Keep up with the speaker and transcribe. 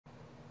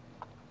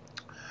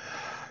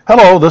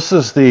Hello, this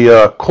is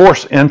the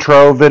course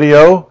intro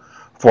video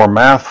for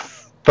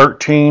Math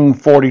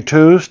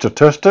 1342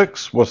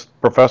 Statistics with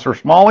Professor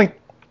Smalley.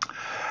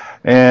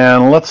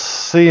 And let's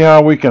see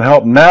how we can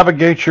help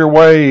navigate your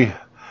way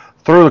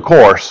through the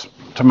course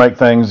to make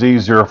things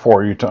easier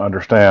for you to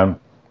understand.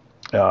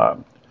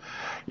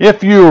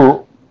 If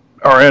you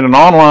are in an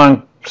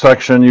online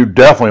section, you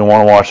definitely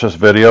want to watch this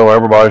video.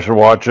 Everybody should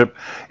watch it.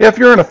 If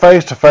you're in a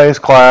face-to-face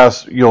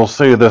class, you'll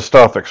see this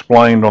stuff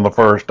explained on the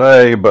first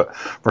day, but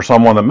for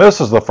someone that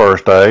misses the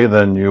first day,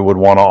 then you would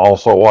want to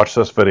also watch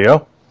this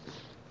video.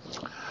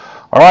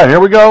 All right,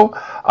 here we go.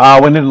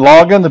 We need to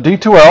log in the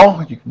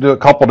D2L. You can do it a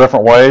couple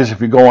different ways.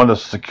 If you go into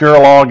secure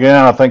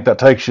login, I think that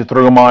takes you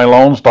through My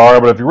Lone Star,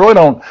 but if you really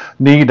don't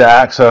need to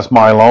access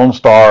My Lone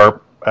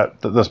Star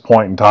at this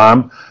point in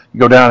time, you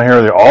go down here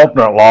to the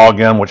alternate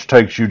login, which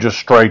takes you just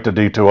straight to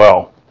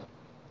D2L.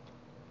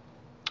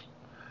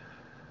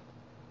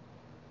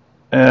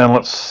 And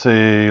let's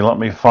see, let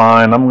me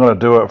find, I'm going to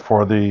do it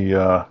for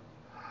the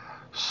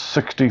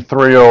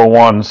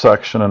 6301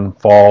 section in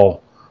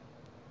fall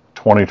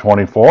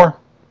 2024.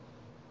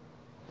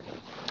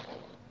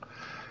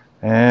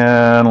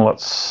 And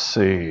let's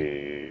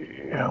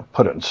see, I'll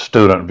put it in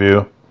student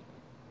view.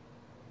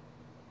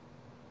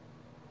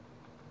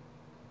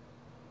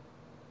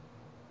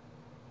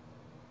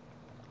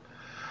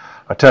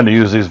 I tend to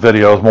use these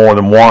videos more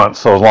than once,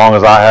 so as long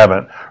as I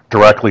haven't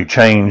directly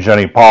changed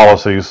any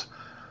policies,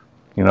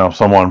 you know,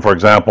 someone, for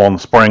example, in the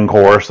spring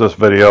course, this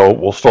video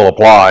will still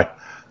apply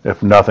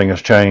if nothing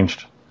has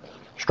changed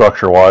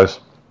structure-wise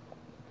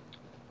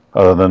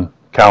other than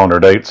calendar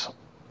dates.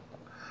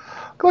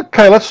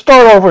 Okay, let's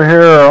start over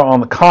here on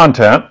the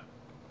content.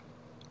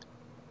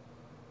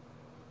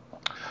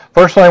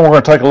 First thing, we're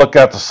going to take a look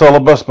at the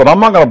syllabus, but I'm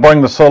not going to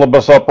bring the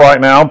syllabus up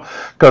right now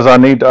because I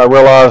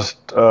realized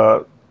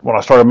when I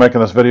started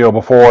making this video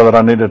before that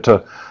I needed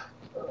to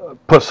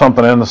put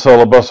something in the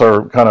syllabus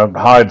or kind of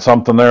hide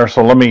something there.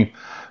 So let me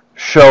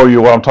show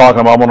you what I'm talking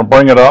about. I'm going to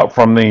bring it up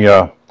from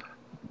the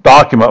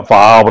document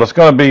file, but it's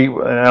going to be,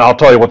 and I'll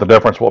tell you what the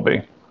difference will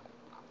be.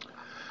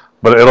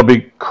 But it'll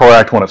be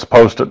correct when it's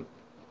posted.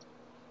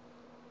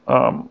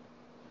 All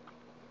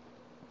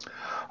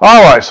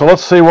right, so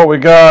let's see what we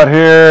got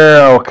here.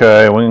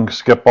 Okay, we can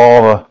skip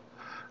all the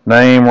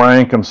name,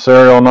 rank, and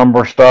serial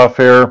number stuff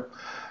here.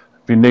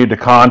 If you need to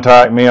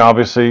contact me,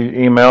 obviously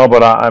email,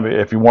 but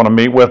if you want to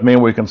meet with me,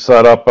 we can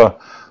set up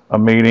a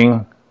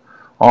meeting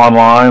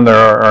online. There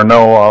are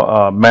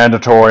no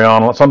mandatory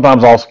online.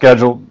 Sometimes I'll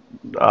schedule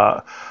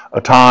a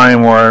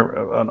time where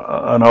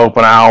an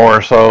open hour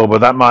or so,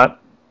 but that might,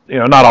 you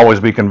know, not always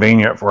be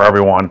convenient for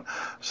everyone.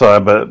 So,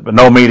 but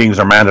no meetings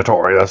are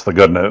mandatory. That's the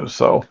good news.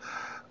 So,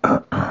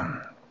 all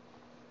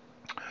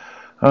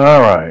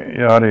right,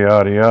 yada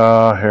yada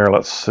yada. Here,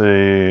 let's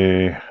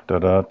see. Da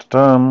da da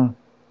dum.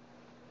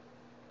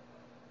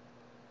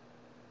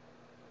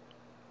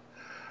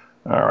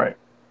 All right.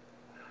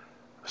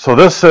 So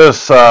this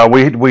is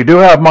we do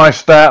have my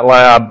stat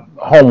lab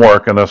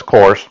homework in this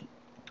course,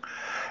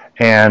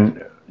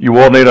 and you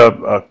will need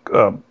a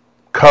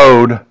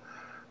code.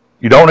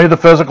 You don't need the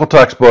physical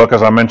textbook,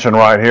 as I mentioned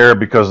right here,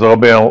 because there'll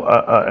be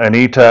an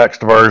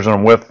e-text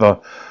version with the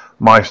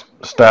my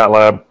stat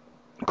lab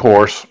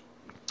course.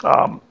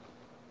 Now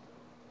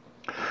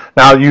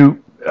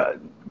you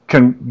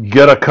can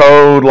get a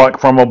code like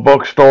from a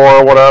bookstore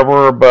or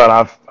whatever,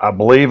 but I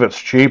believe it's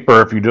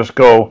cheaper if you just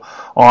go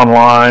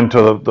online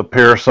to the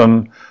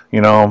Pearson,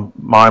 you know,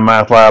 My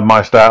Math Lab,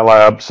 My Stat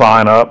Lab,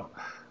 sign up.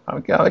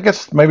 I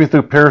guess maybe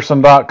through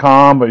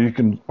Pearson.com, but you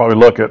can probably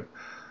look at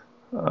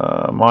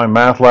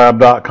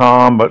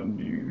mymathlab.com,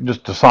 but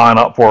just to sign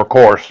up for a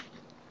course.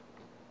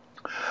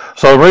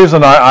 So the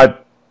reason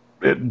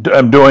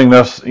I'm doing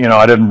this, you know,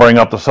 I didn't bring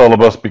up the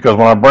syllabus because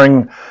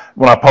when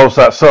I post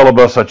that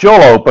syllabus that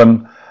you'll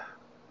open,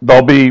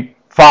 there'll be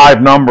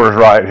 5 numbers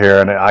right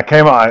here, and I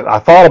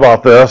thought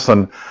about this,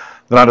 and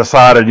then I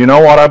decided, you know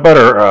what, I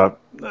better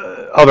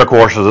other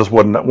courses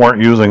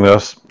weren't using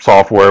this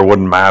software,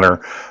 wouldn't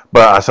matter,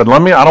 but I said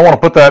I don't want to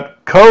put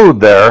that code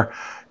there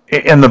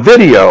in the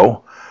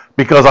video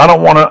because I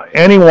don't want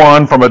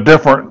anyone from a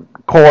different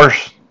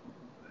course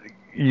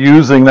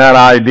using that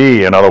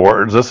ID. In other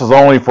words, this is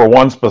only for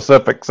one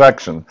specific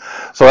section,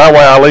 so that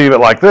way I leave it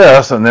like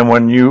this, and then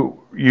when you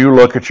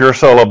look at your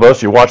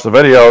syllabus, you watch the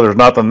video, there's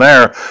nothing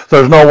there, so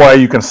there's no way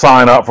you can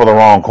sign up for the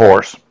wrong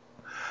course,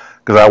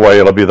 because that way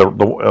it'll be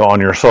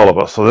on your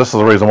syllabus. So this is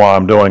the reason why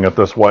I'm doing it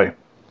this way.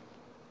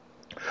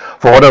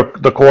 For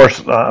the course,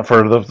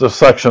 for the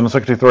section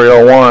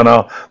 6301,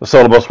 the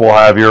syllabus will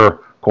have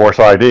your course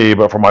ID,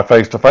 but for my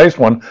face-to-face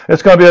one,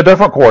 it's going to be a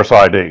different course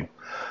ID.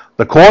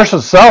 The course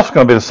itself is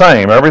going to be the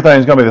same.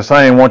 Everything's going to be the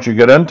same once you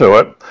get into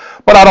it,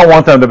 but I don't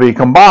want them to be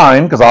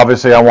combined because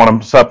obviously I want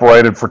them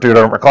separated for 2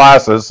 different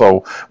classes,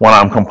 so when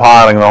I'm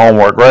compiling the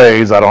homework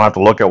grades, I don't have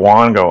to look at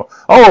one and go,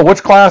 oh,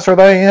 which class are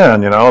they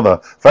in, you know, the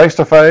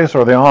face-to-face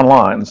or the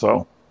online.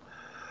 So,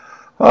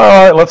 all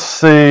right, let's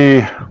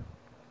see.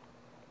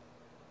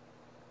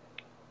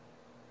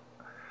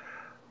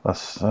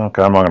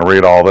 Okay, I'm not going to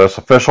read all this.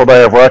 Official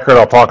day of record,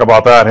 I'll talk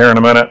about that here in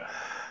a minute.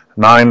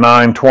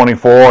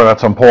 9/9/24,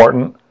 that's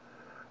important.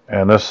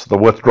 And the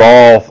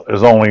withdrawal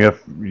is only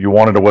if you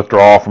wanted to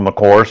withdraw from the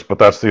course, but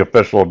that's the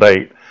official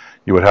date.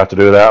 You would have to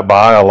do that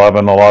by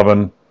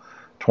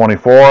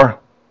 11/11/24.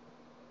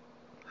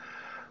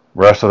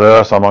 Rest of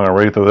this, I'm not going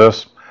to read through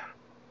this.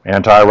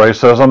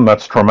 Anti-racism,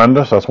 that's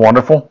tremendous. That's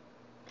wonderful.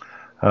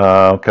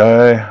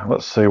 Okay,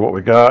 let's see what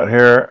we got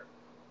here.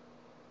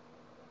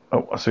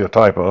 Oh, I see a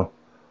typo.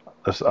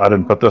 I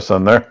didn't put this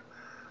in there.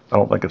 I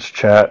don't think it's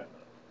chat.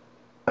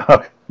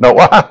 No,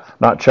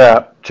 not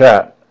chat.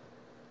 Chat.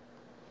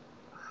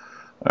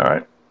 All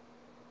right.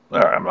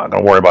 I'm not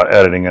going to worry about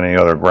editing any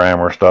other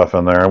grammar stuff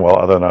in there. Well,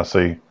 other than I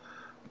see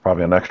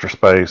probably an extra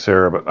space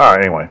here. But all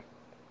right, anyway.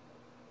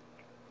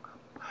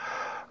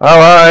 All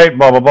right,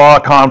 blah, blah, blah,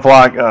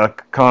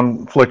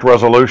 conflict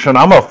resolution.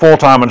 I'm a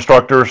full-time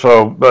instructor,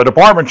 so the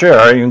department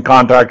chair, you can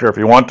contact her if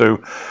you want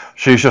to.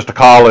 She's just a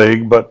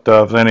colleague, but if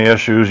there's any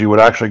issues, you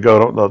would actually go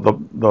to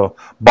the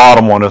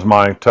bottom one is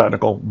my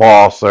technical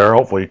boss there.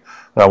 Hopefully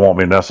that won't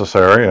be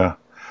necessary,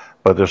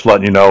 but just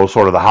letting you know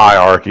sort of the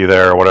hierarchy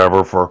there or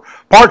whatever. For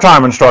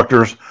part-time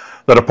instructors,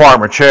 the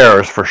department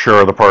chair is for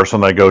sure the person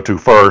they go to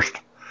first,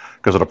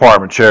 because the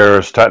department chair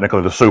is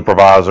technically the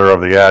supervisor of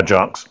the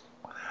adjuncts.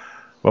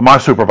 But my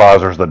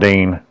supervisor is the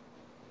dean.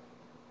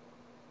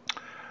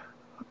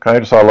 Okay,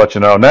 just so I'll let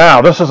you know.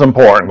 Now, this is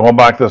important. Going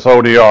back to this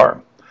ODR,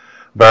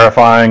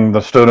 verifying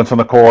the students in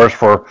the course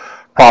for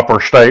proper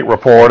state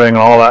reporting and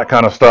all that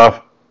kind of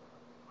stuff.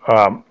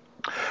 And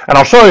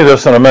I'll show you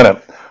this in a minute.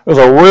 There's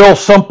a real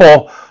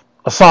simple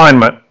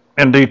assignment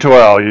in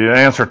D2L. You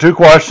answer 2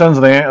 questions.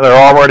 There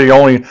are already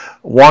only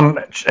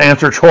one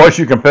answer choice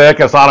you can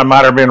pick. It's not a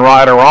matter of being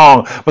right or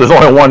wrong, but there's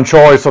only one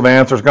choice, so the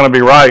answer is going to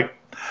be right.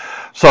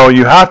 So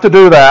you have to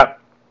do that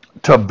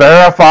to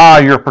verify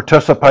your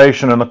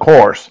participation in the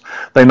course.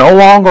 They no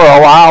longer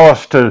allow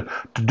us to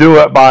do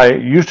it by,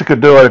 you used to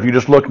could do it if you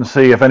just look and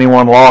see if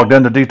anyone logged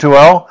into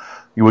D2L.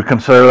 You would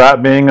consider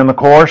that being in the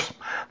course.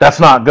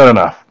 That's not good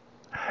enough.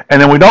 And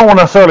then we don't want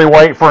to necessarily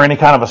wait for any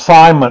kind of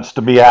assignments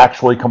to be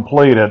actually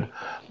completed.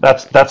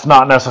 That's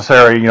not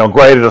necessary,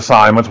 graded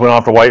assignments. We don't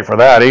have to wait for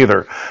that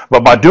either.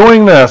 But by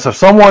doing this, if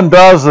someone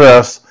does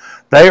this,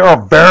 they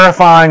are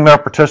verifying their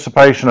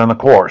participation in the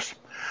course.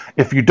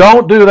 If you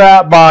don't do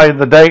that by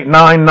the date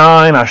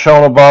 9/9, I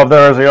shown above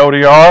there as the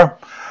ODR,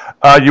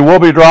 you will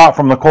be dropped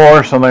from the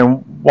course and they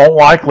won't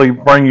likely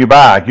bring you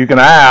back. You can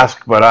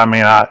ask, but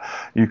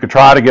you could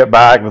try to get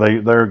back,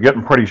 but they're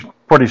getting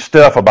pretty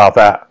stiff about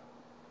that.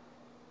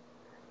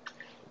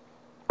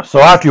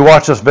 So after you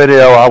watch this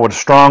video, I would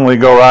strongly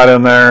go right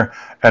in there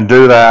and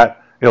do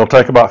that. It'll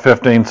take about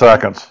 15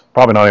 seconds,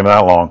 probably not even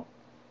that long.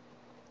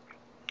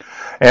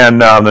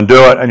 And then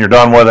do it, and you're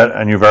done with it,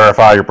 and you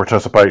verify your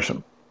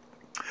participation.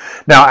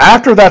 Now,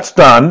 after that's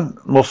done,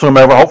 we'll assume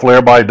hopefully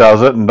everybody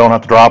does it and don't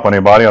have to drop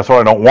anybody. I sort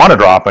of don't want to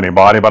drop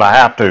anybody, but I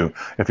have to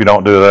if you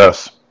don't do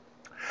this.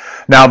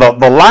 Now,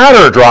 the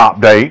latter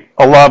drop date,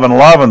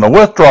 11/11, the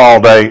withdrawal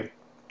date,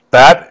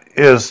 that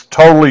is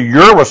totally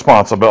your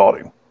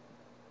responsibility.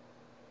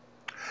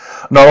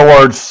 In other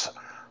words,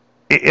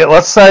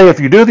 let's say if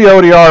you do the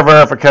ODR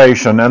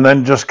verification and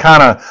then just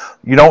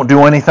you don't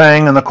do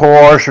anything in the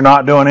course, you're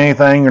not doing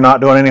anything, you're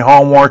not doing any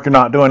homework, you're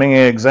not doing any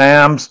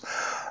exams,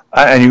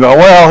 and you go,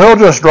 well, he'll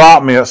just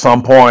drop me at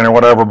some point or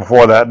whatever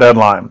before that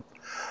deadline.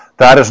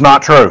 That is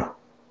not true.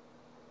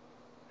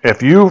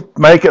 If you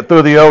make it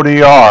through the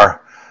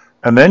ODR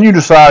and then you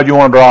decide you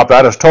want to drop,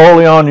 that is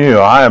totally on you.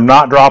 I am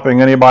not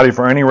dropping anybody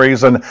for any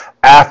reason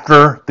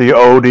after the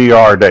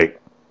ODR date.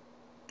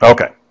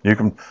 Okay, you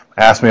can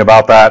ask me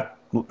about that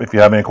if you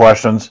have any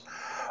questions.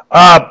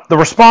 The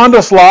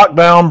Respondus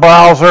Lockdown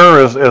browser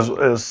is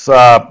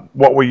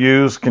what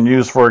we can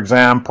use for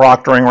exam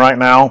proctoring right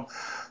now.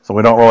 So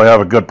we don't really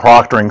have a good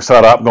proctoring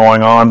setup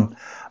going on.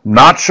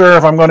 Not sure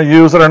if I'm going to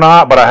use it or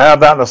not, but I have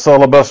that in the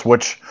syllabus,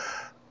 which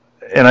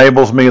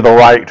enables me the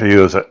right to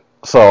use it.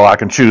 So I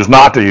can choose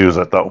not to use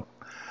it, though.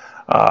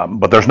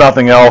 But there's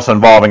nothing else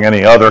involving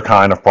any other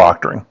kind of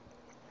proctoring.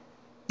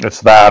 It's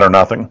that or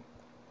nothing.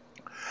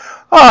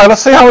 All right,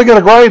 let's see how we get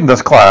a grade in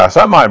this class.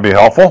 That might be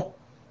helpful.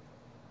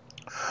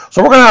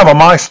 So we're going to have a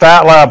My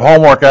Stat Lab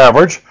homework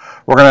average.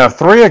 We're going to have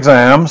 3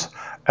 exams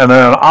and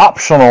then an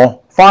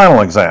optional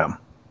final exam.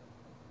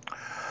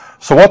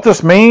 So what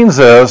this means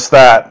is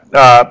that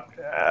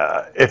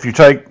if you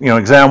take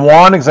exam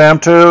 1, exam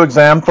 2,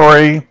 exam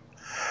 3,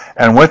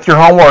 and with your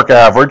homework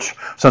average,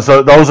 since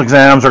those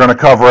exams are going to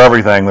cover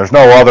everything, there's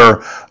no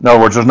other, in other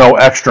words, there's no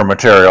extra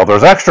material.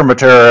 There's extra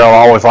material.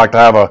 I always like to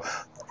have a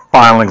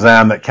final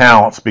exam that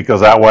counts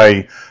because that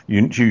way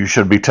you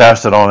should be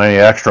tested on any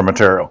extra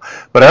material.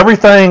 But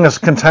everything is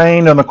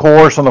contained in the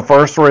course in the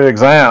first 3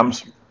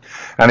 exams.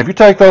 And if you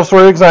take those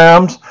 3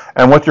 exams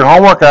and with your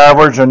homework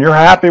average and you're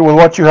happy with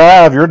what you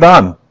have, you're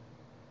done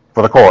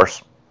for the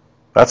course.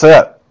 That's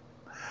it.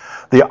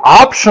 The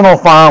optional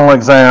final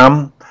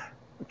exam,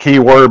 key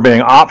word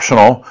being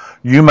optional,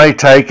 you may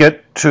take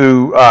it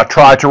to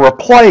try to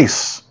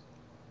replace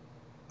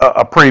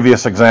a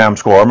previous exam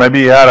score. Maybe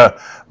you had a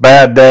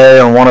bad day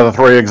on one of the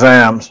 3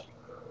 exams.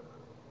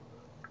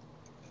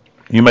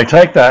 You may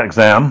take that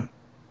exam.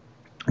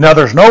 Now,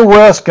 there's no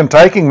risk in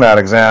taking that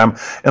exam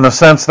in the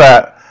sense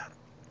that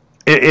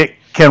it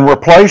will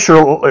replace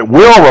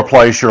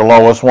your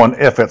lowest one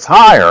if it's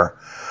higher.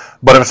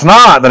 But if it's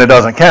not, then it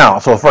doesn't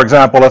count. So, for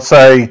example, let's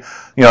say,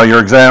 your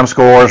exam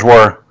scores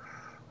were,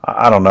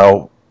 I don't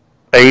know,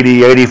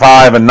 80,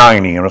 85, and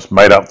 90, and it's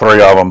made up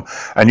 3 of them,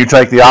 and you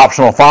take the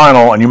optional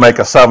final and you make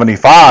a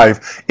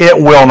 75, it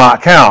will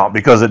not count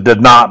because it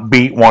did not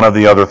beat one of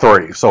the other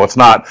 3. So it's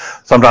not,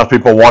 sometimes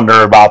people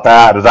wonder about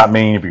that. Does that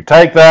mean if you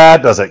take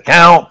that, does it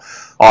count,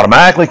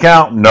 automatically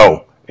count?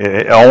 No.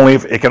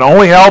 It can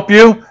only help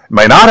you. It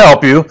may not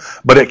help you,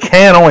 but it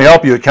can only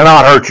help you. It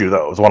cannot hurt you,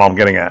 though, is what I'm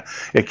getting at.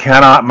 It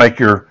cannot make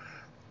your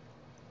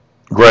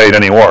grade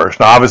any worse.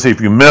 Now, obviously,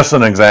 if you miss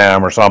an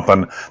exam or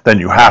something, then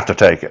you have to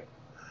take it.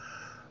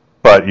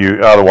 But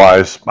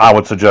otherwise, I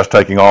would suggest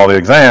taking all the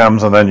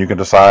exams, and then you can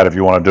decide if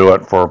you want to do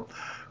it for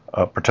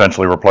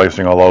potentially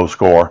replacing a low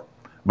score.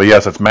 But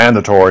yes, it's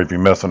mandatory if you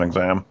miss an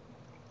exam.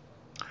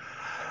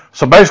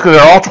 So basically,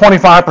 they're all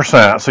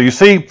 25%. So you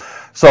see,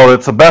 so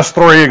it's the best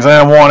 3,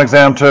 exam 1,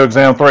 exam 2,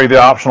 exam 3, the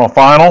optional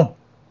final.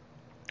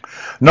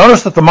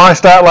 Notice that the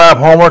MyStatLab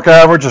homework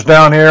average is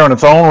down here in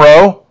its own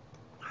row,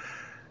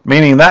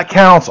 meaning that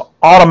counts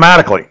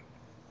automatically.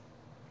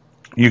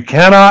 You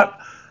cannot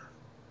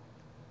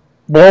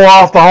blow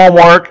off the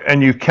homework,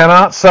 and you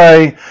cannot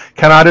say,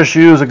 can I just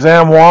use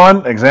exam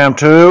 1, exam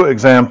 2,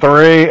 exam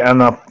 3,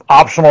 and the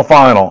optional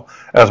final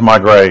as my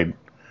grade?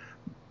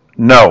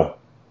 No,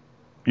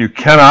 you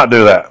cannot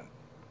do that.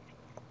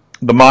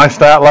 The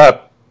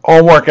MyStatLab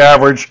homework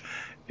average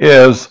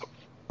is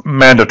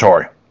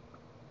mandatory.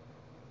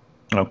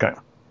 Okay.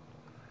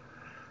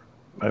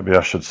 Maybe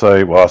I should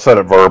say, well, I said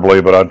it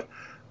verbally, but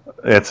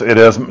it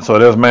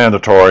is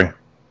mandatory.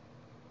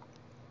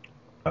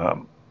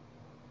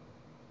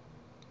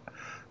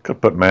 Could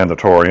put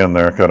mandatory in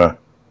there, could I?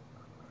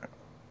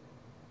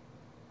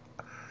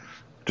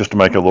 Just to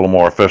make it a little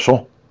more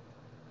official.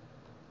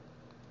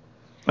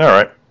 All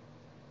right.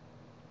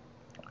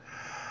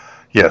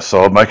 Yes,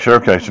 so make sure,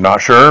 in case you're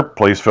not sure,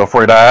 please feel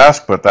free to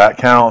ask, but that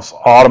counts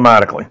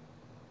automatically.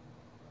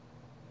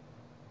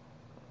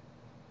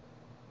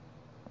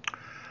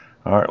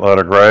 All right,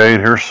 letter grade.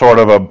 Here's sort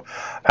of a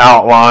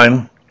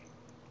outline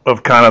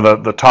of kind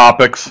of the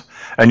topics,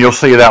 and you'll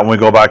see that when we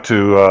go back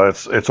to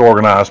it's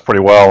organized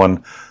pretty well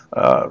in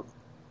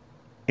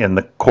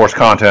the course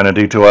content in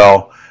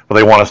D2L, but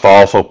they want us to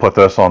also put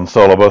this on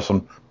syllabus,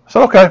 and I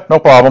said, okay, no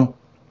problem.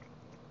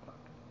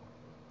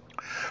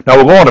 Now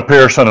we'll go on to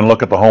Pearson and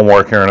look at the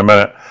homework here in a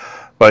minute,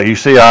 but you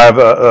see I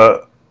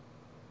have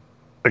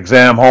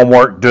exam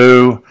homework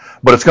due,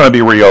 but it's going to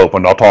be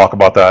reopened. I'll talk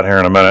about that here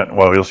in a minute.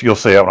 Well, you'll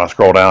see it when I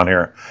scroll down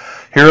here.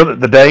 Here are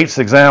the dates.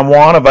 Exam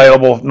 1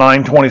 available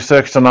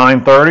 9/26 to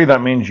 9/30.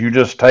 That means you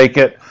just take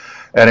it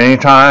at any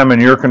time in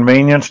your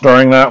convenience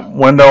during that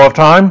window of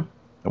time,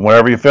 and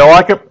whenever you feel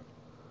like it.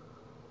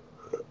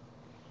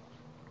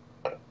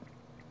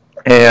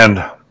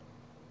 And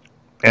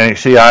you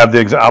see I have the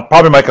exam. I'll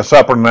probably make a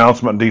separate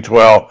announcement in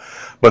D12,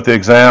 but the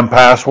exam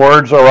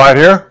passwords are right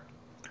here.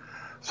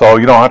 So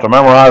you don't have to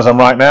memorize them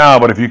right now,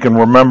 but if you can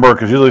remember,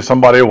 because usually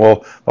somebody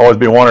will always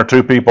be 1 or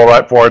 2 people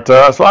right before a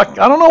test. So I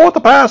don't know what the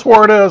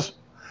password is.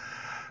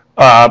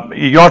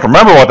 You don't have to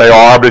remember what they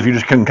are, but if you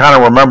just can kind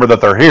of remember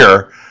that they're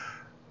here,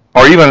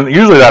 or even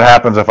usually that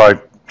happens if I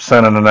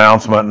send an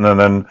announcement and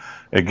then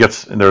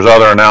there's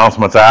other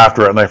announcements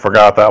after it and they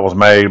forgot that was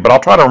made. But I'll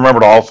try to remember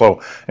to also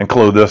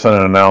include this in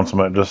an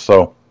announcement just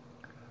so.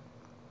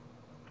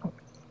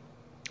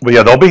 But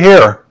yeah, they'll be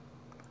here.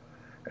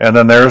 And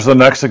then there's the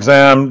next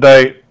exam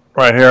date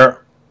right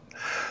here.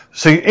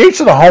 See, each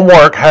of the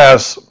homework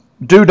has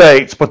due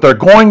dates, but they're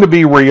going to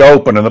be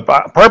reopened. And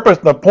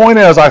the point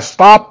is I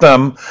stopped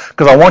them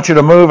because I want you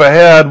to move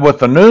ahead with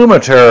the new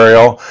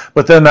material,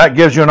 but then that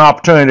gives you an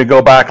opportunity to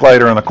go back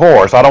later in the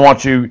course. I don't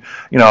want you,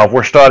 if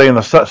we're studying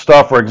the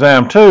stuff for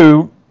exam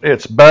 2,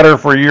 it's better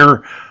for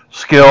your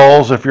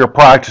skills if you're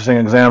practicing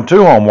exam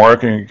 2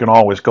 homework, and you can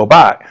always go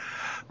back.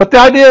 But the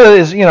idea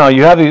is, you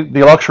have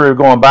the luxury of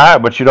going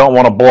back, but you don't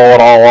want to blow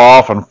it all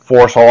off and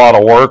force a lot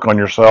of work on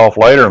yourself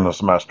later in the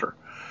semester.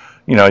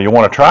 You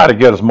want to try to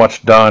get as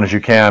much done as you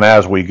can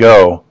as we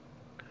go,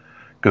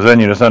 because then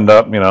you just end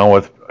up,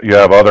 you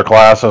have other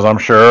classes, I'm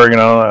sure,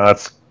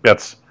 that's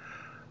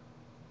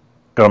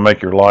going to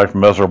make your life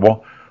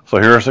miserable. So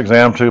here's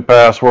exam 2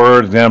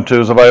 password. Exam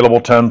 2 is available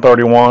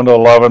 10/31 to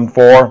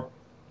 11/4.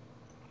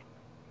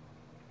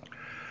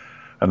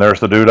 And there's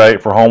the due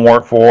date for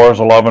homework 4 is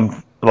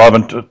 11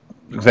 to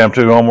exam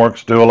 2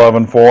 homework's due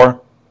 11/4.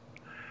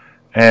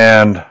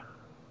 And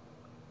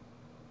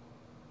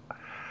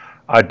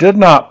I did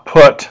not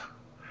put,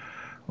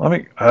 let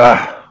me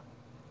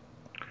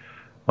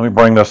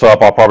bring this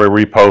up. I'll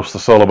probably repost the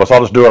syllabus. I'll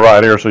just do it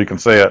right here so you can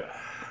see it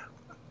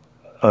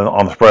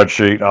on the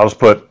spreadsheet. I'll just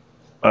put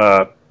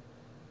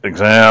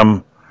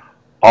exam,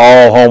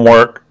 all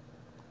homework,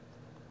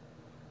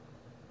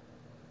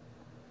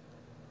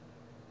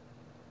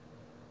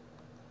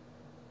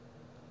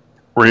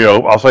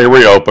 I'll say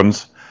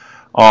reopens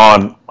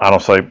on, I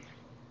don't say,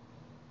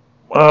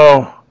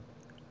 well,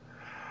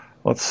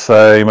 let's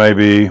say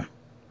maybe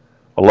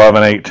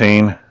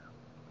 11:18.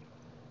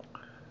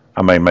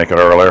 I may make it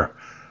earlier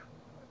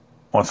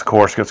once the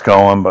course gets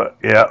going, but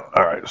yeah,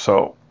 all right.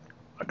 So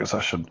I guess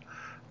I should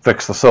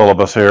fix the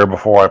syllabus here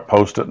before I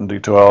post it in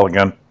D2L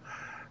again.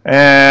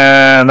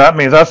 And that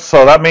means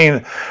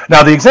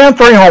now the exam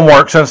 3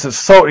 homework, since it's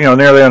so, near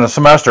the end of the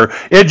semester,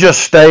 it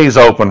just stays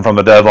open from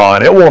the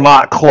deadline. It will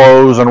not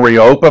close and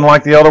reopen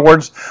like the other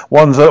ones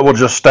that will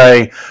just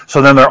stay. So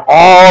then they're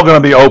all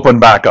going to be open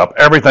back up.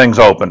 Everything's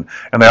open,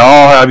 and they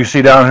all have, you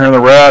see down here in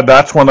the red,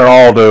 that's when they're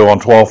all due on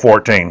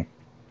 12/14.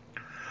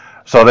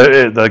 So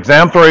the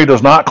exam 3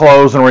 does not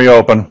close and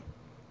reopen.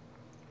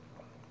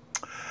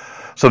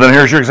 So then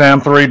here's your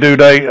exam 3 due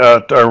date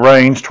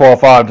range,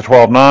 12/5 to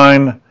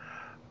 12/9.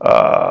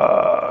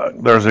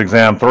 There's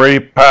exam 3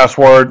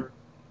 password,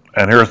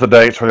 and here's the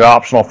dates for the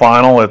optional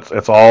final.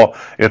 It's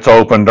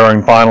open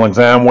during final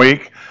exam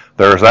week.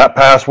 There's that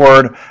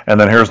password, and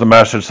then here's the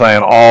message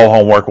saying all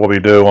homework will be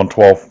due on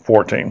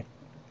 12/14.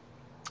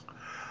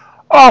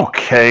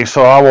 Okay,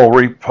 so I will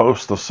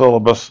repost the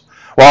syllabus.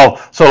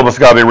 Well, syllabus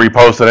got to be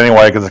reposted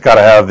anyway because it's got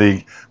to have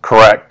the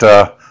correct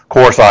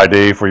course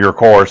ID for your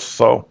course.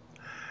 So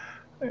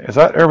is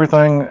that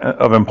everything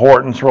of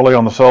importance really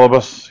on the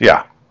syllabus?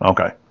 Yeah,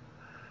 okay.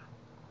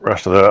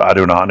 Rest of I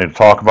do not need to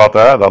talk about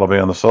that. That'll be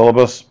in the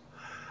syllabus,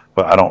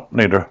 but I don't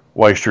need to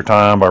waste your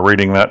time by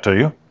reading that to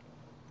you.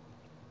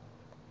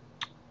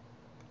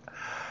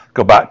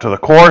 Go back to the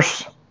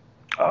course.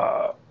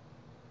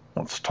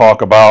 Let's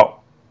talk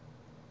about,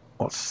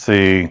 let's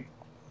see.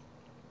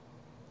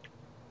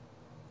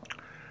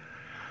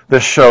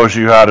 This shows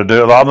you how to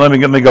do it. Let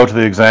me go to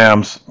the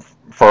exams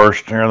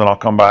first here, and then I'll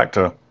come back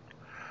to.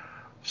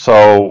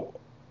 So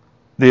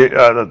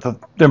the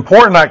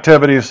important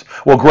activities,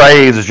 well,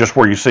 grades is just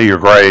where you see your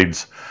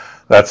grades.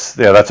 That's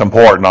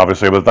important,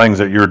 obviously, but things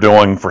that you're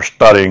doing for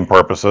studying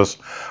purposes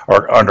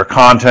are under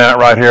content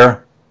right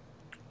here,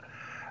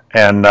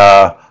 and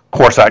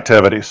course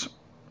activities.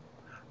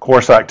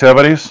 Course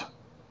activities,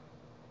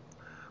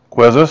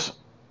 quizzes.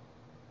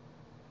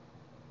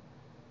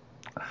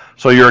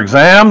 So your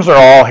exams are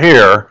all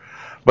here,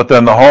 but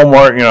then the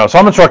homework,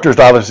 some instructors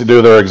obviously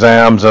do their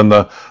exams in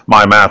the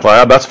My Math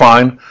Lab. That's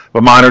fine,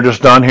 but mine are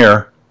just done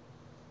here.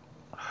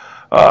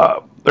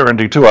 They're in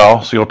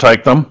D2L, so you'll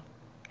take them,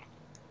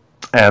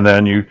 and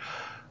then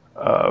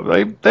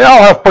they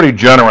all have pretty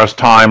generous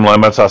time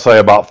limits. I say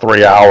about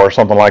 3 hours,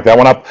 something like that.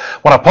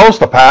 When I post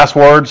the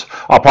passwords,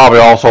 I'll probably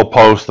also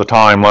post the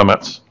time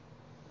limits.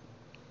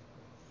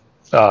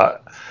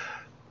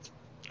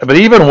 But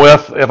even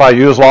if I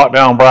use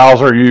Lockdown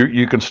Browser,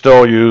 you can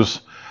still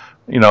use,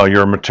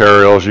 your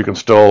materials. You can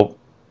still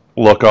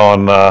look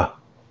on,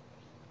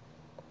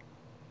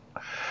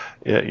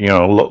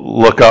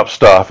 look up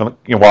stuff, and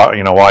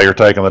while you're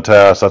taking the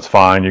test, that's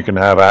fine. You can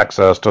have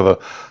access to the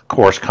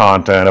course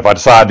content. If I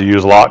decide to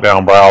use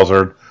Lockdown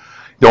Browser,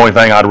 the only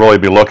thing I'd really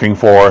be looking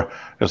for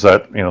is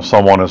that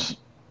someone is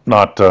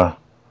not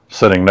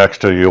sitting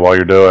next to you while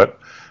you do it.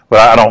 But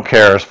I don't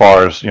care as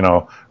far as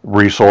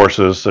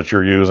resources that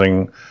you're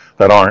using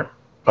that aren't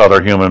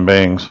other human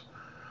beings.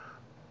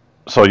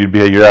 So you'd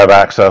have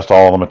access to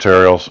all the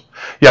materials.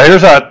 Yeah,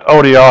 here's that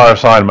ODR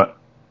assignment.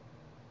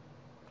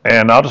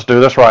 And I'll just do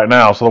this right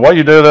now. So the way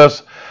you do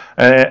this,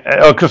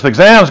 because the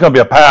exam is going to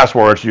be a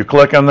password, so you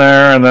click in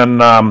there, and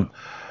then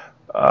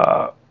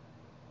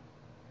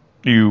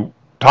you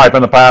type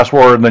in the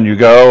password, and then you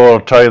go.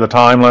 It'll tell you the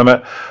time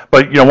limit.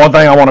 But one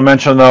thing I want to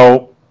mention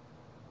though,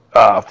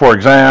 for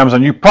exams,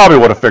 and you probably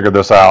would have figured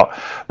this out,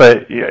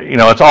 but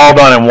it's all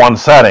done in one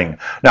setting.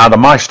 Now the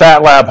My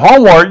Stat Lab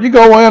homework, you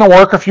go in and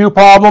work a few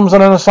problems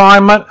in an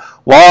assignment,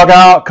 log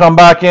out, come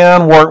back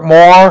in, work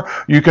more.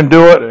 You can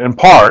do it in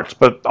parts,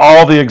 but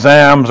all the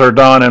exams are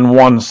done in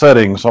one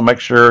sitting, so make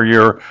sure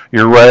you're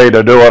ready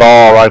to do it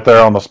all right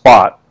there on the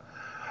spot.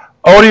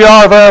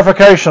 ODR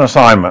verification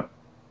assignment.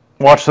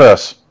 Watch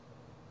this.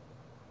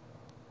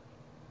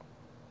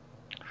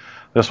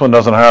 This one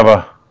doesn't have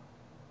a...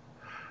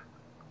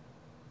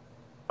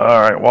 All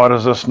right, why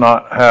does this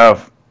not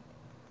have...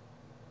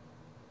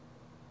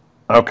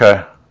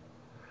 Okay.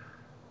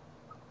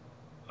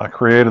 I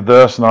created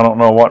this, and I don't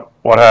know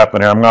what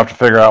happened here. I'm going to have to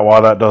figure out why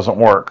that doesn't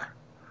work.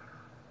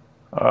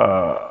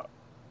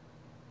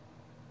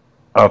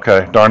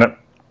 Okay, darn it.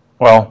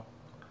 Well,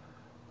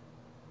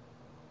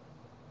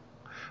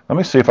 let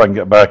me see if I can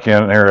get back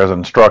in here as an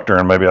instructor,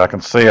 and maybe I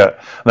can see it,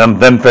 then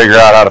figure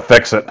out how to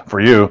fix it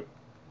for you.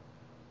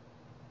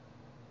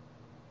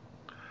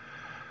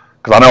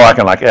 Because I know I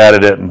can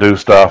edit it and do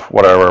stuff,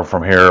 whatever,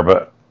 from here,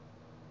 but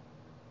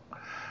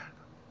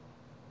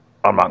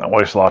I'm not going to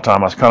waste a lot of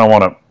time. I just kind of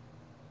want to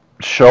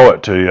show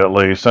it to you at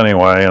least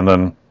anyway, and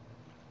then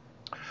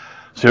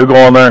so you'll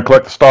go in there and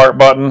click the start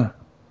button.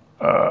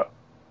 Oh,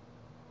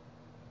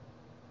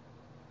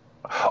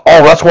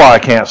 that's why I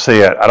can't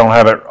see it. I don't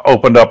have it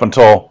opened up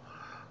until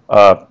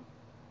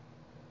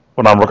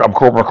when I'm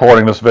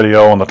recording this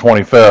video on the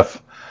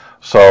 25th,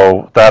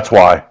 so that's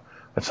why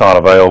it's not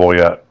available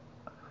yet.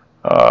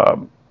 Yeah,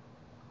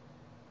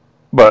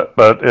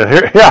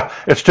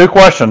 it's 2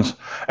 questions.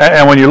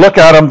 And when you look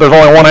at them, there's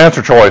only one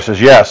answer choice, is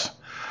yes.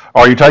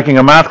 Are you taking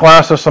a math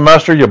class this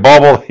semester? You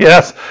bubble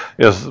yes.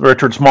 Is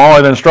Richard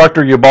Smalley the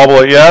instructor? You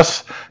bubble it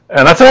yes.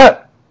 And that's it.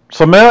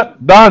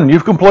 Submit, done.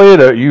 You've completed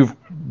it. You've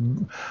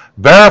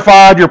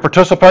verified your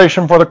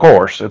participation for the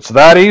course. It's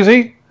that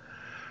easy,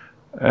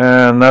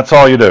 and that's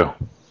all you do.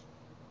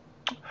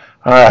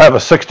 I have a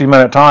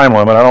 60-minute time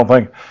limit. I don't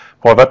think,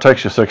 boy, if that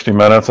takes you 60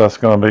 minutes, that's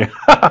going to be,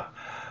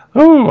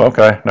 ooh,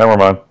 okay, never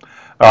mind.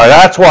 All right,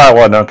 that's why it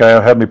wasn't, okay,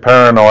 it had me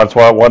paranoid, that's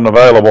why it wasn't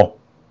available.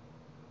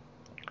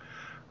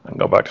 And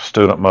go back to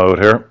student mode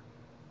here.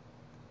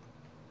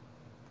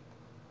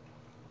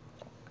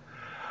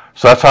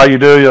 So that's how you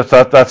do,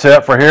 that's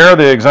it for here,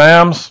 the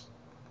exams.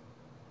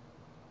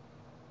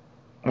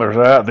 There's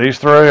that, these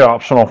 3,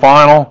 optional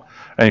final.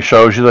 And he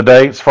shows you the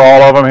dates for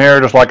all of them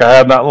here, just like I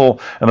had in that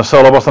in the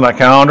syllabus in that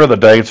calendar. The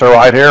dates are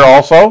right here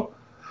also.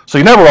 So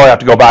you never really have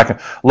to go back and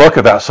look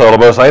at that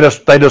syllabus.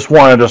 They just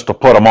wanted us to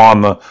put them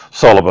on the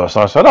syllabus.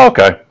 And I said,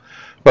 okay.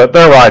 But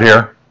they're right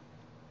here.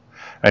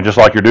 And just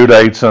like your due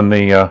dates and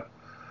the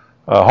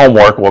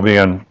homework will be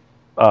in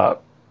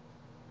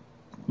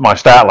my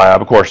stat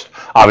lab. Of course,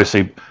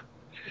 obviously,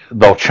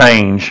 they'll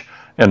change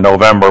in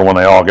November when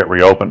they all get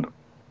reopened.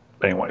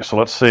 Anyway, so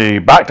let's see.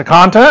 Back to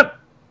content.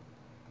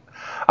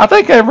 I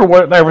think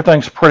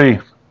everything's pretty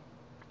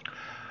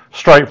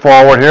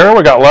straightforward here.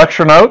 We got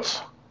lecture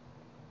notes,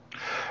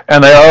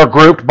 and they are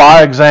grouped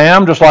by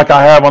exam, just like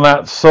I have on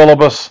that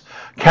syllabus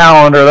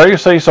calendar there. You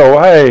see, so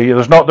hey,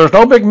 there's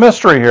no big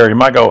mystery here. You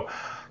might go,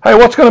 hey,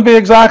 what's going to be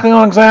exactly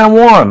on exam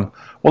 1?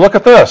 Well, look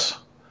at this.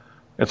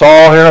 It's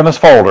all here in this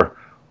folder.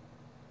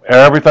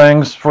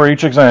 Everything's for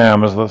each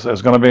exam is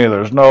going to be.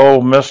 There's no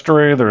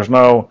mystery. There's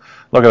no.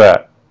 Look at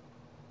that.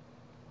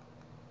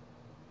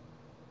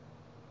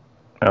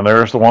 And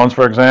there's the ones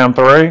for exam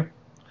 3.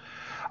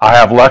 I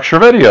have lecture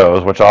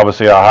videos, which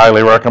obviously I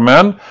highly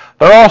recommend.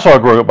 They're also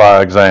grouped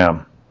by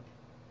exam.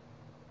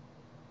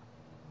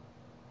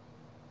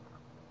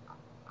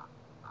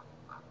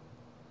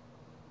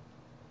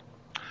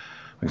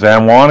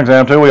 Exam 1,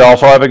 exam 2. We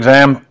also have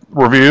exam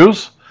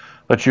reviews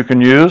that you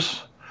can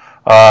use.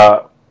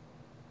 I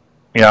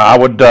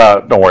would,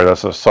 don't worry,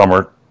 that's a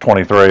summer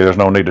 23. There's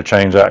no need to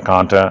change that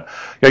content.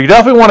 Yeah, you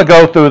definitely want to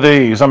go through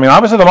these. I mean,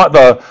 obviously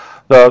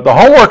the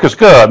homework is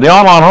good. The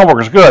online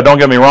homework is good. Don't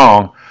get me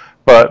wrong,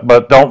 but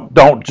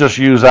don't just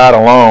use that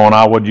alone.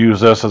 I would use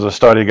this as a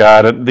study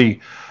guide.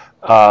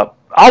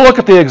 I'll look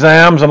at the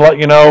exams and let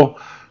you know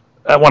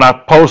when I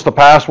post the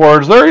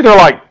passwords. They're either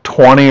like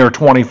 20 or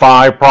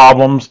 25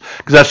 problems,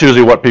 because that's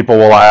usually what people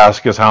will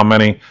ask is how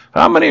many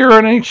are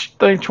in each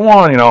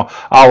one.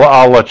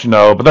 I'll let you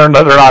know, but they're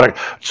not.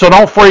 So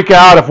don't freak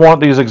out if one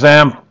of these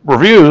exam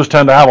reviews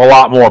tend to have a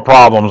lot more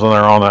problems than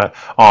they're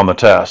on the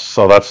test.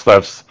 So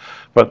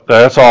but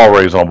that's all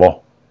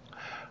reasonable.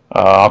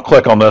 I'll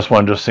click on this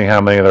one just to see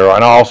how many there are.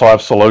 And I also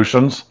have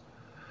solutions.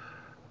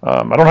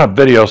 I don't have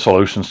video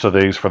solutions to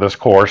these for this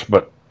course,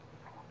 but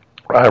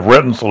I have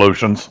written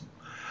solutions.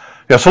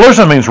 Yeah,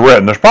 solution means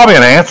written. There's probably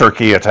an answer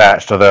key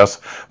attached to this,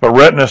 but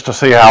written is to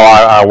see how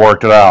I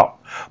worked it out.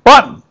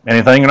 But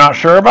anything you're not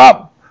sure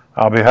about,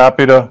 I'll be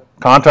happy to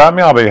contact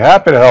me. I'll be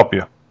happy to help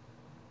you.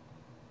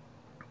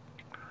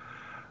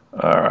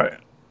 All right.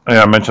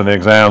 Yeah, I mentioned the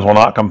exams will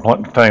not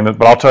contain it,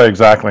 but I'll tell you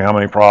exactly how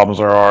many problems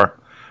there are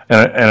in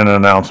an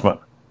announcement.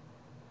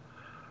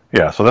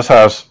 Yeah, so this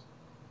has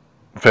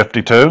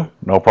 52,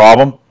 no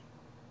problem.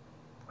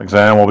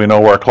 Exam will be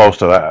nowhere close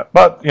to that.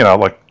 But,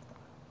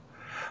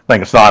 I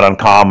think it's not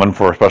uncommon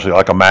for, especially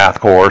like a math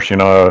course,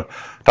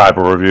 type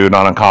of review,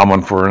 not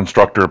uncommon for an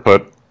instructor to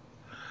put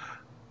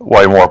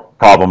way more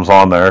problems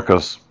on there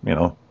because,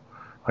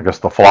 I guess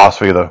the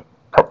philosophy, the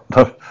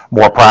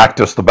more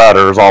practice, the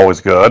better is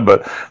always good.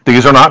 But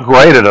these are not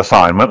graded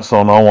assignments,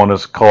 so no one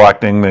is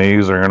collecting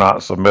these or you're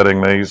not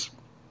submitting these.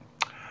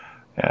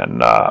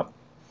 And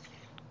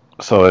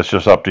so it's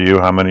just up to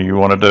you how many you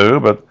want to do.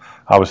 But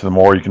obviously, the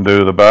more you can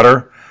do, the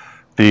better.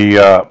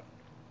 The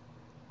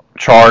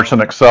charts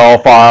and Excel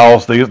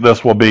files,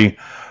 this will be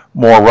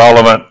more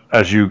relevant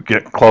as you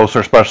get closer,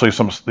 especially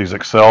these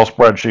Excel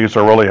spreadsheets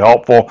are really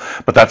helpful,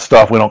 but that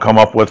stuff we don't come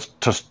up with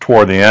just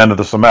toward the end of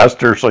the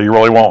semester, so you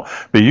really won't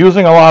be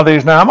using a lot of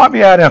these. Now, I might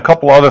be adding a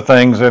couple other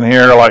things in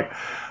here, like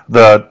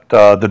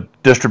the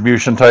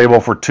distribution table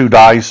for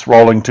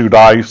rolling two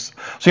dice.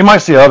 So you might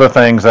see other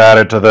things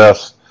added to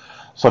this.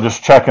 So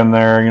just check in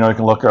there, you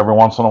can look every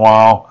once in a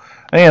while.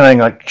 Anything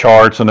like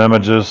charts and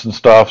images and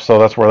stuff, so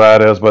that's where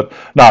that is, but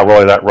not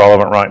really that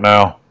relevant right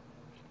now.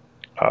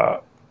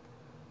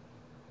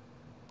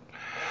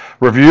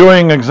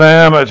 Reviewing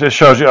exam, it just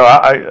shows you,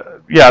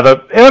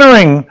 the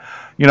entering,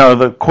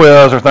 the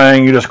quiz or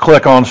thing, you just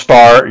click on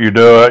start, you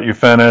do it, you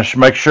finish.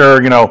 Make sure,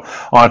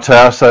 on a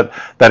test that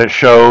it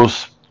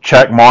shows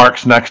check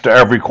marks next to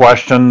every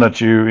question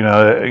that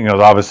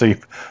obviously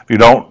if you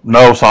don't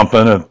know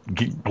something,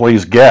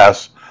 please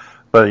guess.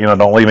 But,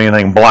 don't leave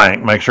anything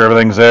blank. Make sure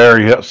everything's there.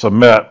 You hit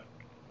submit.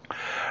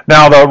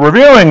 Now,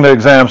 reviewing the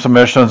exam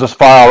submissions, this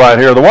file right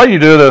here, the way you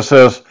do this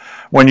is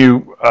when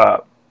you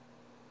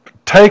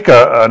take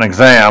an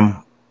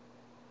exam,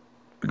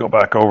 go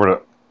back over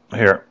to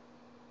here.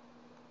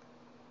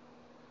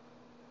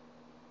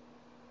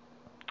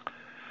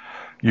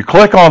 You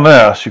click on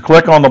this, you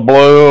click on the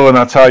blue, and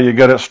that's how you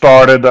get it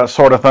started, that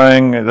sort of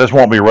thing. This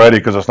won't be ready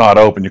because it's not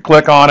open. You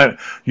click on it,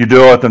 you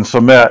do it, then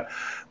submit.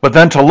 But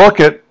then to look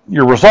at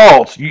your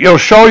results, it'll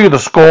show you the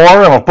score,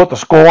 and it'll put the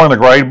score in the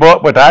grade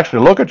book, but to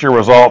actually look at your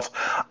results,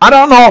 I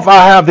don't know if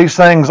I have these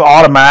things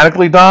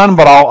automatically done,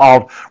 but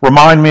I'll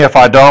remind me if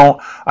I don't.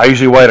 I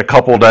usually wait a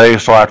couple of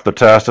days till after the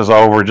test is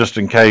over, just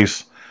in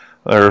case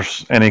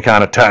there's any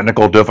kind of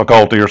technical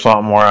difficulty or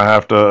something where I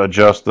have to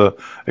adjust the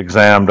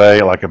exam day,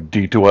 like if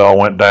D2L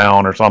went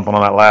down or something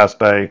on that last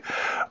day.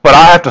 But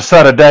I have to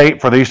set a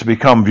date for these to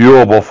become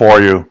viewable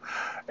for you,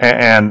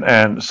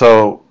 and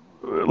so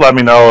let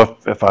me know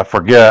if I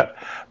forget.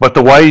 But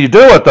the way you do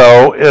it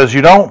though is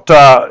you don't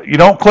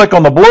click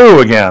on the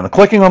blue again.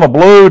 Clicking on the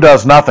blue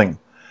does nothing.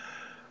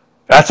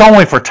 That's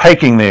only for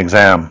taking the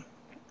exam.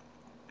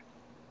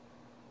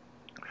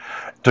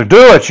 To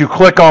do it, you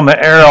click on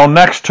the arrow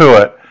next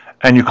to it,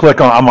 and you click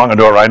on, I'm not going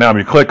to do it right now, but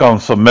you click on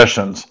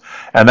submissions,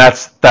 and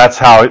that's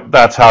how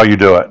you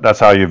do it. That's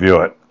how you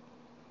view it.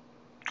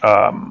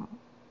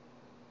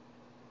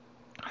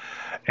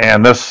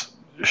 And this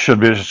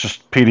should be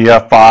just a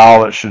PDF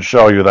file that should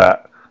show you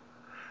that.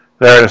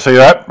 There, you see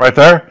that right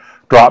there?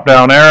 Drop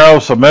down arrow,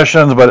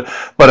 submissions, but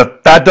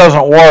if that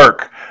doesn't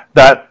work,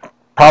 that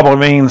probably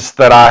means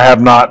that I have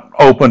not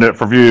opened it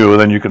for view.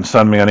 Then you can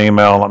send me an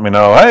email and let me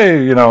know,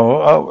 hey,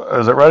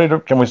 is it ready to,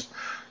 can we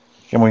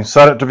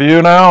set it to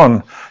view now?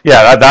 And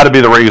yeah, that'd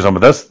be the reason. But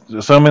this,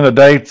 assuming the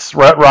date's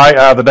right,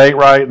 I have the date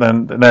right,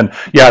 then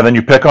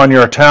you pick on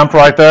your attempt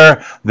right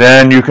there,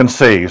 then you can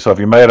see. So if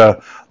you made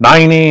a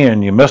 90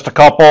 and you missed a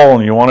couple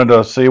and you wanted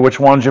to see which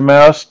ones you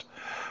missed,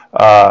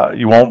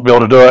 you won't be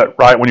able to do it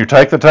right when you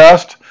take the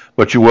test,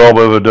 but you will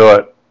be able to do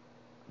it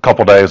a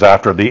couple days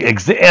after the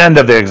end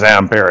of the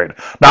exam period.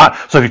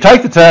 So if you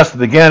take the test at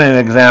the beginning of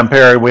the exam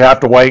period, we have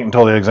to wait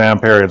until the exam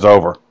period's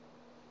over.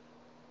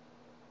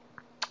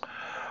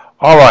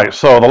 All right,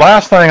 so the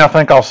last thing I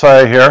think I'll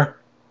say here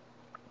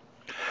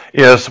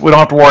is we don't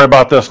have to worry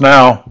about this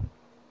now,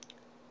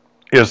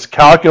 is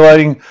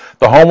calculating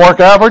the homework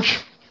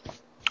average.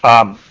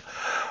 There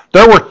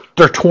are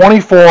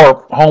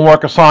 24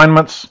 homework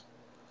assignments,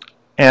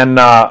 and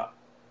I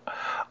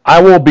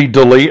will be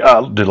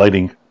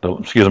dropping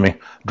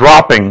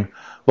the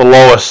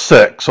lowest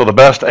 6, so the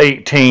best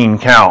 18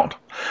 count.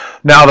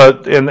 Now,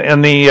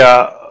 in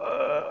the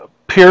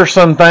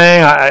Pearson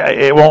thing,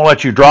 it won't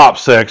let you drop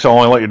 6, it'll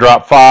only let you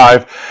drop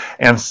 5,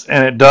 and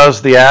it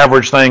does the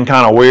average thing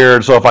kind of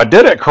weird. So if I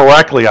did it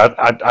correctly,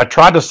 I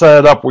tried to set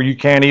it up where you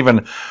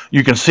can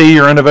see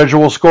your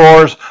individual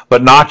scores,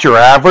 but not your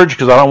average,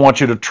 because I don't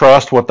want you to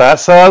trust what that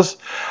says.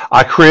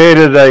 I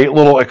created a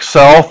little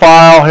Excel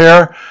file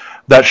here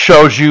that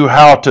shows you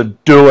how to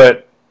do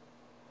it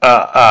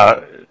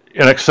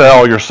in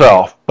Excel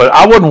yourself. But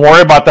I wouldn't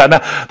worry about that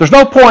now. There's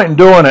no point in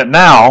doing it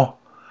now,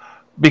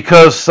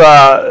 because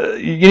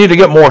you need to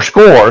get more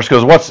scores,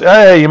 because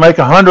you make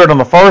 100 on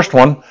the first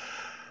one,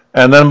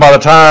 and then by the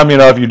time,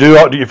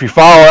 if you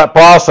follow that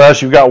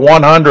process, you've got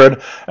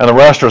 100 and the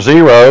rest are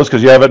zeros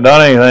because you haven't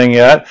done anything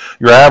yet.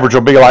 Your average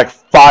will be like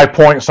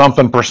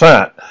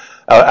 5-point-something%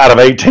 out of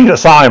 18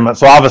 assignments.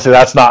 So obviously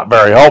that's not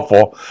very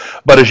helpful.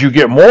 But as you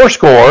get more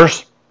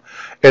scores,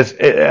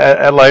 later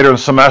in the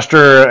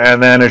semester,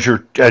 and then as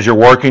you're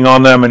working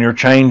on them and you're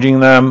changing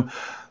them,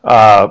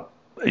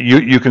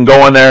 you can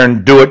go in there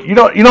and do it. You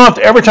don't have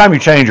to, every time you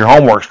change your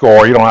homework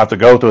score, you don't have to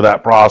go through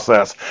that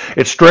process.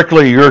 It's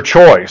strictly your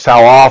choice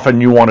how often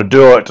you want to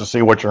do it to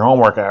see what your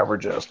homework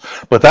average is.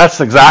 But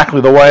that's exactly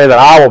the way that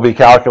I will be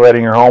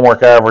calculating your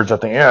homework average at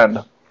the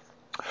end.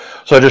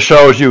 So it just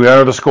shows you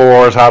enter the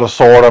scores, how to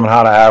sort them, and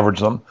how to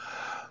average them.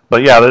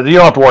 But yeah, you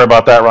don't have to worry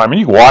about that right. I mean,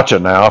 you can watch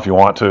it now if you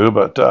want to,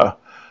 but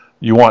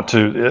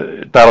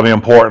that'll be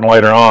important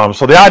later on.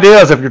 So the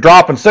idea is if you're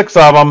dropping 6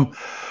 of them,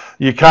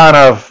 you kind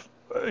of,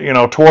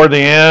 toward the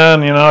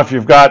end, if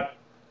you've got,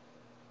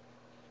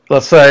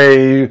 let's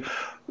say,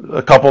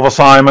 a couple of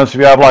assignments,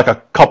 if you have like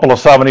a couple of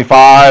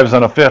 75s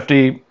and a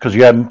 50 because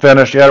you hadn't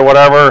finished yet or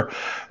whatever,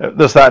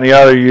 this, that, and the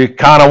other, you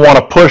kind of want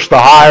to push the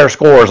higher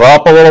scores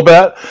up a little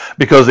bit,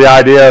 because the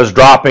idea is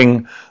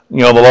dropping,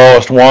 the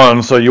lowest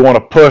one, so you want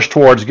to push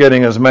towards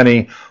getting as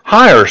many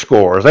higher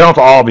scores. They don't have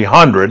to all be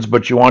hundreds,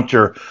 but you want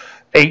your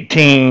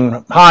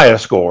 18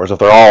 highest scores. If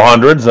they're all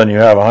hundreds, then you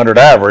have 100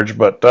 average,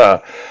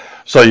 but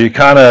so you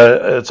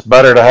it's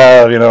better to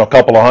have, a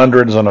couple of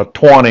hundreds and a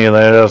 20 than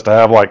it is to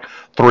have like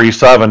 3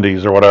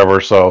 70s or whatever.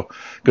 So,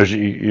 because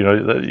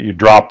you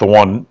drop the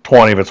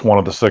 120 if it's one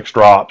of the 6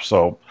 drops.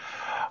 So,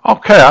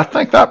 okay, I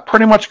think that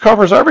pretty much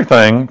covers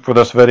everything for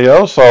this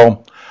video.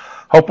 So,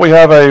 hope we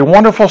have a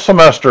wonderful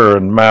semester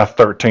in Math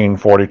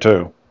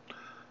 1342.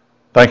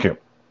 Thank you.